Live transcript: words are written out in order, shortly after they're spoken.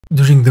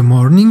During the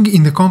morning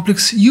in the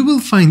complex you will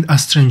find a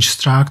strange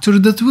structure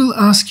that will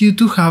ask you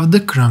to have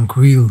the crank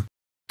wheel.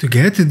 To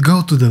get it,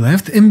 go to the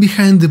left and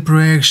behind the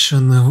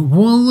projection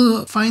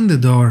wall find the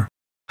door.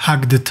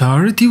 Hack the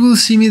turret you will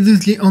see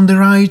immediately on the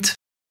right.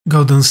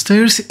 Go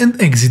downstairs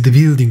and exit the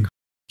building.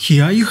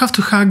 Here you have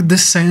to hack the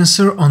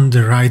sensor on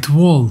the right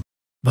wall.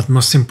 But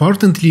most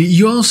importantly,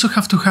 you also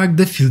have to hack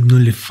the field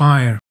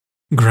nullifier.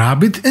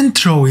 Grab it and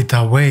throw it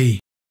away.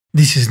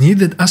 This is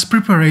needed as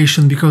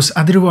preparation because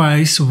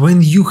otherwise,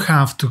 when you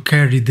have to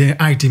carry the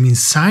item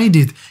inside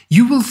it,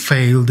 you will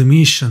fail the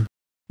mission.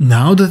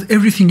 Now that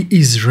everything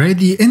is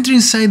ready, enter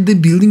inside the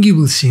building you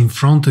will see in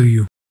front of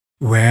you,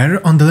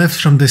 where on the left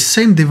from the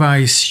same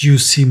device you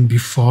seen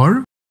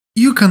before,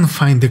 you can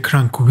find the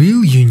crank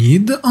wheel you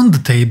need on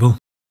the table.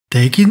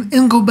 Take it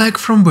and go back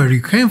from where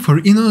you came from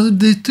in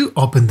order to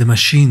open the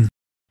machine.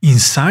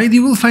 Inside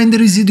you will find the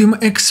residuum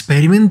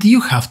experiment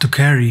you have to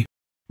carry.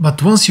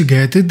 But once you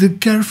get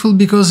it, careful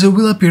because there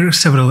will appear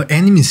several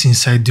enemies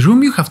inside the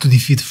room you have to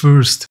defeat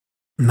first.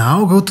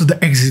 Now go to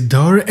the exit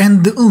door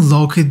and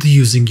unlock it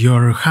using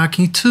your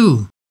hacking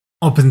tool.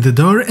 Open the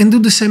door and do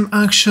the same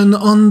action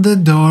on the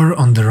door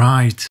on the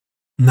right.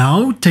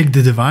 Now take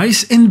the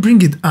device and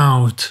bring it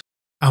out.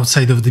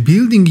 Outside of the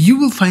building you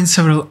will find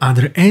several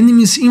other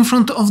enemies in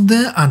front of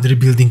the other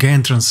building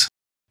entrance.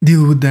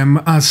 Deal with them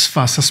as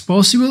fast as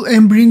possible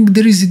and bring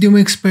the residuum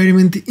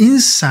experiment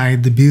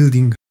inside the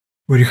building,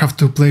 where you have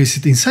to place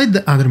it inside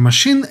the other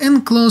machine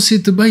and close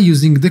it by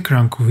using the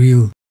crank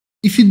wheel.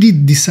 If you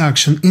did this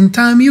action in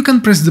time, you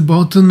can press the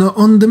button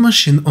on the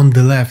machine on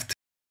the left.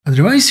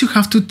 Otherwise you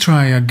have to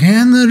try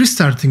again,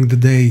 restarting the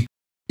day.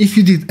 If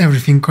you did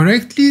everything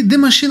correctly, the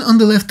machine on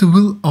the left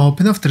will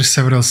open after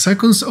several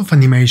seconds of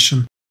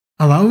animation,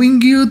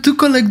 allowing you to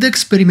collect the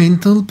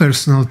experimental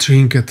personal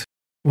trinket.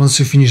 Once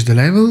you finish the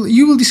level,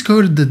 you will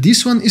discover that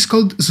this one is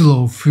called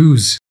Slow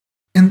Fuse,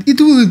 and it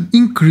will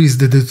increase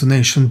the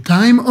detonation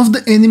time of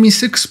the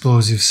enemy's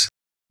explosives.